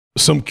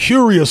some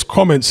curious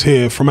comments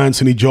here from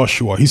Anthony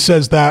Joshua. He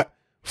says that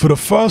for the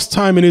first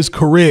time in his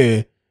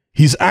career,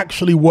 he's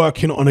actually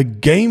working on a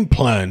game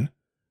plan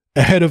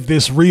ahead of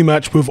this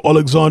rematch with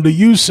Alexander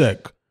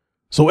Usyk.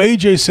 So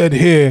AJ said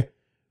here,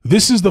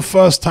 this is the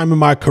first time in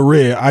my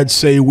career I'd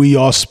say we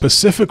are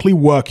specifically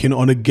working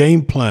on a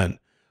game plan.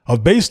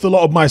 I've based a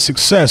lot of my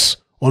success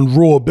on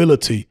raw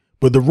ability,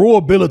 but the raw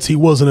ability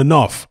wasn't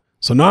enough.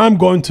 So now I'm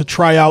going to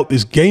try out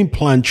this game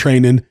plan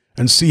training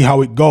and see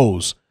how it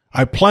goes.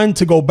 I plan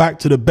to go back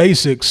to the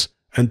basics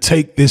and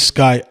take this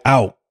guy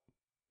out.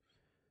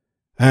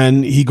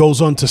 And he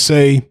goes on to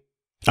say,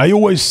 I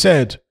always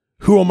said,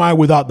 who am I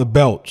without the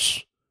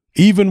belts?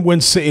 Even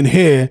when sitting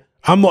here,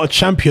 I'm not a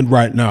champion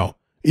right now.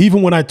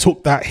 Even when I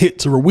took that hit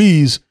to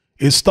Ruiz,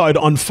 it started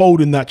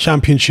unfolding that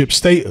championship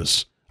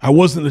status. I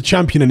wasn't the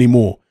champion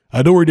anymore.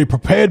 I'd already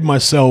prepared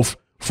myself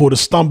for the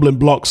stumbling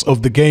blocks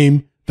of the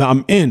game that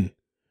I'm in.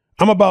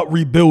 I'm about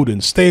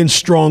rebuilding, staying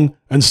strong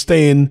and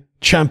staying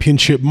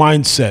championship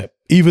mindset,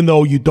 even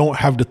though you don't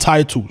have the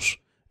titles.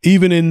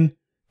 Even in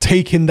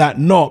taking that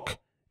knock,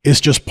 it's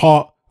just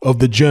part of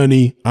the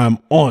journey I'm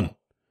on.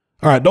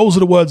 All right, those are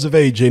the words of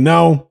AJ.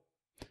 Now,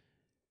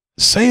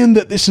 saying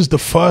that this is the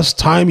first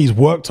time he's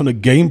worked on a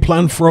game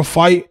plan for a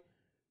fight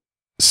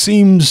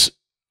seems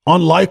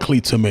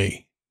unlikely to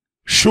me.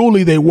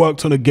 Surely they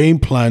worked on a game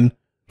plan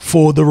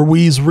for the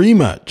Ruiz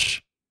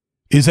rematch.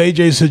 Is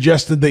AJ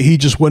suggesting that he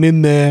just went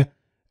in there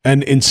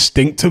and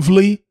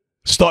instinctively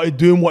started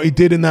doing what he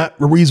did in that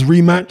Ruiz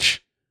rematch?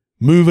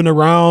 Moving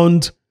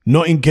around,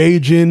 not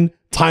engaging,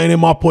 tying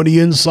him up on the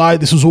inside.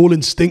 This was all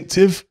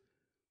instinctive.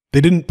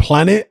 They didn't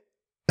plan it.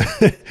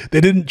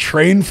 They didn't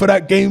train for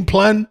that game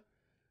plan.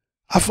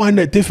 I find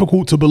that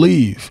difficult to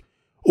believe.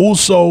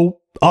 Also,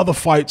 other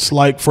fights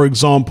like, for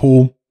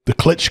example, the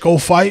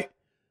Klitschko fight,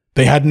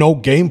 they had no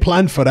game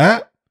plan for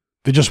that.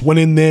 They just went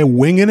in there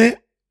winging it.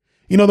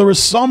 You know, there are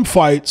some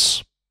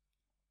fights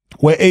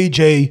where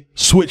AJ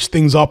switched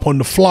things up on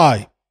the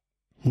fly,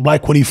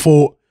 like when he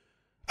fought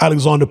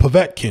Alexander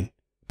Povetkin,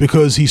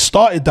 because he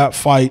started that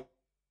fight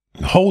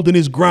holding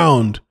his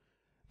ground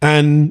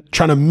and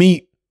trying to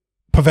meet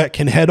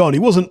Povetkin head on. He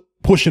wasn't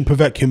pushing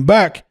Povetkin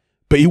back,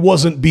 but he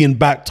wasn't being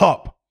backed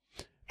up.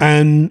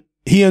 And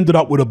he ended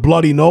up with a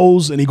bloody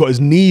nose and he got his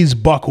knees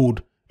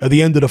buckled at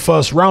the end of the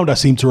first round, I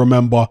seem to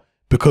remember,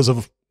 because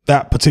of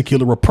that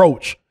particular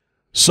approach.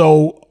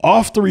 So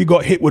after he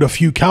got hit with a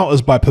few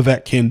counters by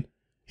Povetkin,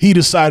 he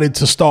decided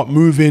to start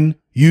moving,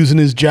 using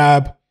his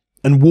jab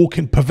and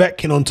walking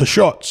Povetkin onto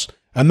shots.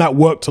 And that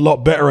worked a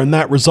lot better. And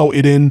that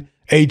resulted in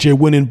AJ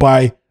winning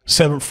by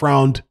 7th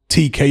round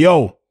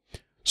TKO.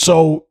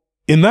 So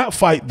in that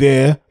fight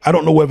there, I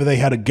don't know whether they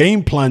had a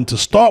game plan to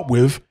start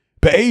with,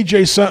 but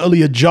AJ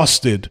certainly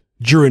adjusted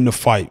during the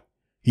fight.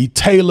 He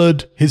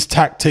tailored his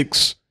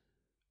tactics,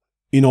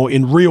 you know,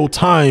 in real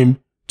time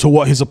to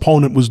what his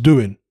opponent was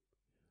doing.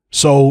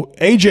 So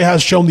AJ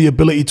has shown the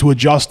ability to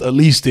adjust at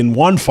least in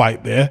one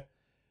fight there.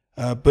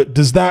 But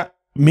does that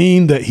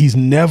mean that he's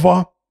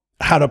never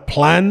had a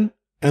plan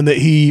and that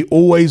he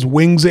always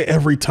wings it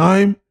every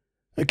time?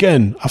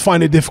 Again, I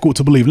find it difficult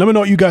to believe. Let me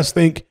know what you guys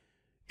think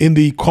in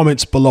the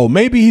comments below.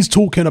 Maybe he's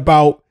talking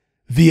about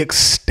the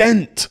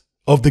extent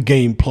of the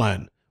game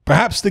plan.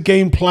 Perhaps the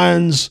game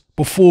plans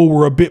before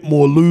were a bit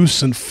more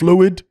loose and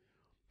fluid,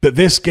 but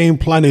this game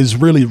plan is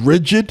really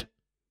rigid.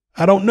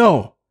 I don't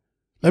know.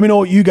 Let me know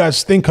what you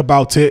guys think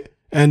about it.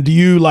 And do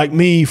you, like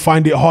me,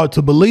 find it hard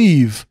to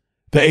believe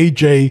that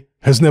AJ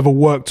has never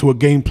worked to a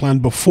game plan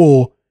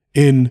before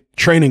in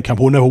training camp,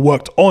 or never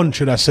worked on,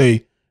 should I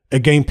say, a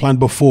game plan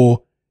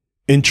before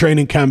in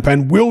training camp?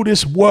 And will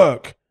this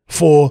work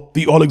for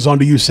the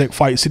Alexander Usyk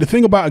fight? See, the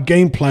thing about a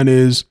game plan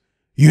is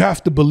you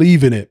have to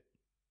believe in it.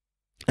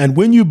 And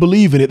when you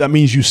believe in it, that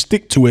means you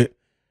stick to it.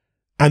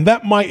 And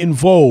that might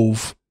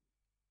involve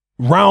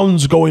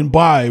rounds going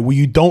by where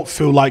you don't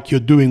feel like you're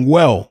doing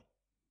well.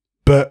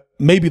 But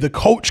maybe the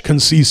coach can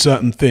see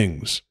certain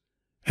things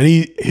and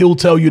he'll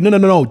tell you,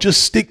 no,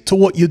 just stick to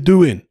what you're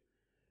doing.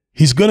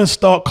 He's going to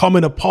start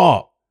coming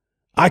apart.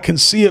 I can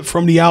see it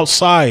from the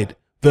outside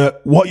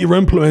that what you're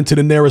implementing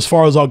in there as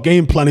far as our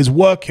game plan is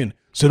working.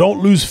 So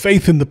don't lose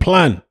faith in the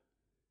plan.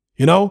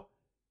 You know,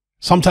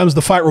 sometimes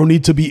the fighter will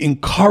need to be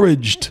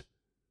encouraged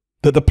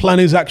that the plan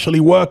is actually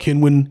working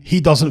when he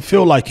doesn't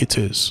feel like it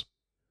is.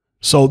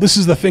 So this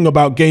is the thing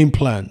about game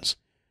plans.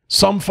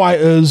 Some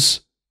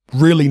fighters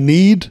really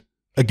need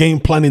a game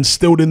plan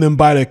instilled in them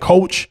by their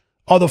coach.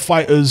 Other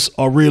fighters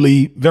are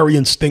really very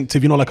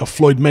instinctive, you know, like a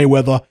Floyd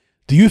Mayweather.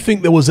 Do you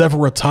think there was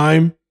ever a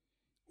time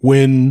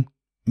when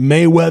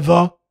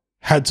Mayweather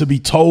had to be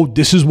told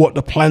this is what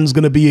the plan's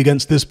going to be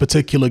against this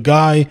particular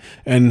guy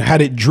and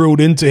had it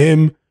drilled into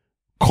him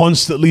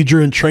constantly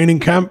during training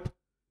camp?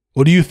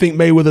 Or do you think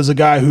Mayweather's a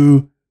guy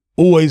who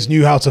always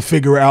knew how to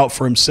figure it out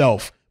for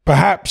himself?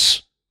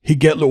 Perhaps he'd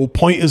get little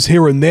pointers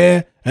here and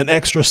there, an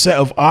extra set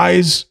of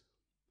eyes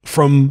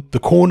from the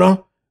corner,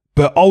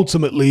 but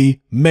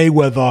ultimately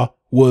Mayweather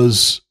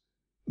was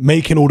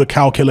making all the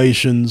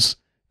calculations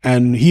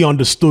and he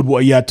understood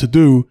what he had to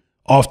do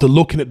after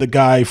looking at the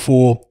guy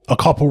for a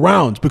couple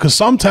rounds, because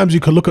sometimes you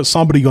can look at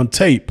somebody on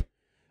tape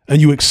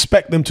and you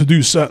expect them to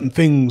do certain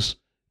things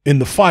in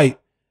the fight.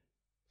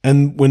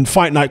 And when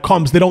fight night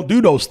comes, they don't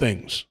do those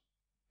things.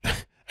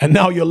 And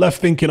now you're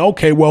left thinking,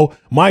 okay, well,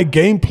 my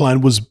game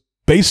plan was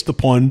based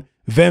upon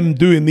them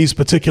doing these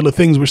particular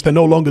things, which they're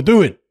no longer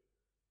doing.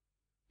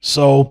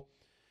 So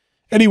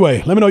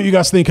anyway, let me know what you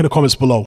guys think in the comments below.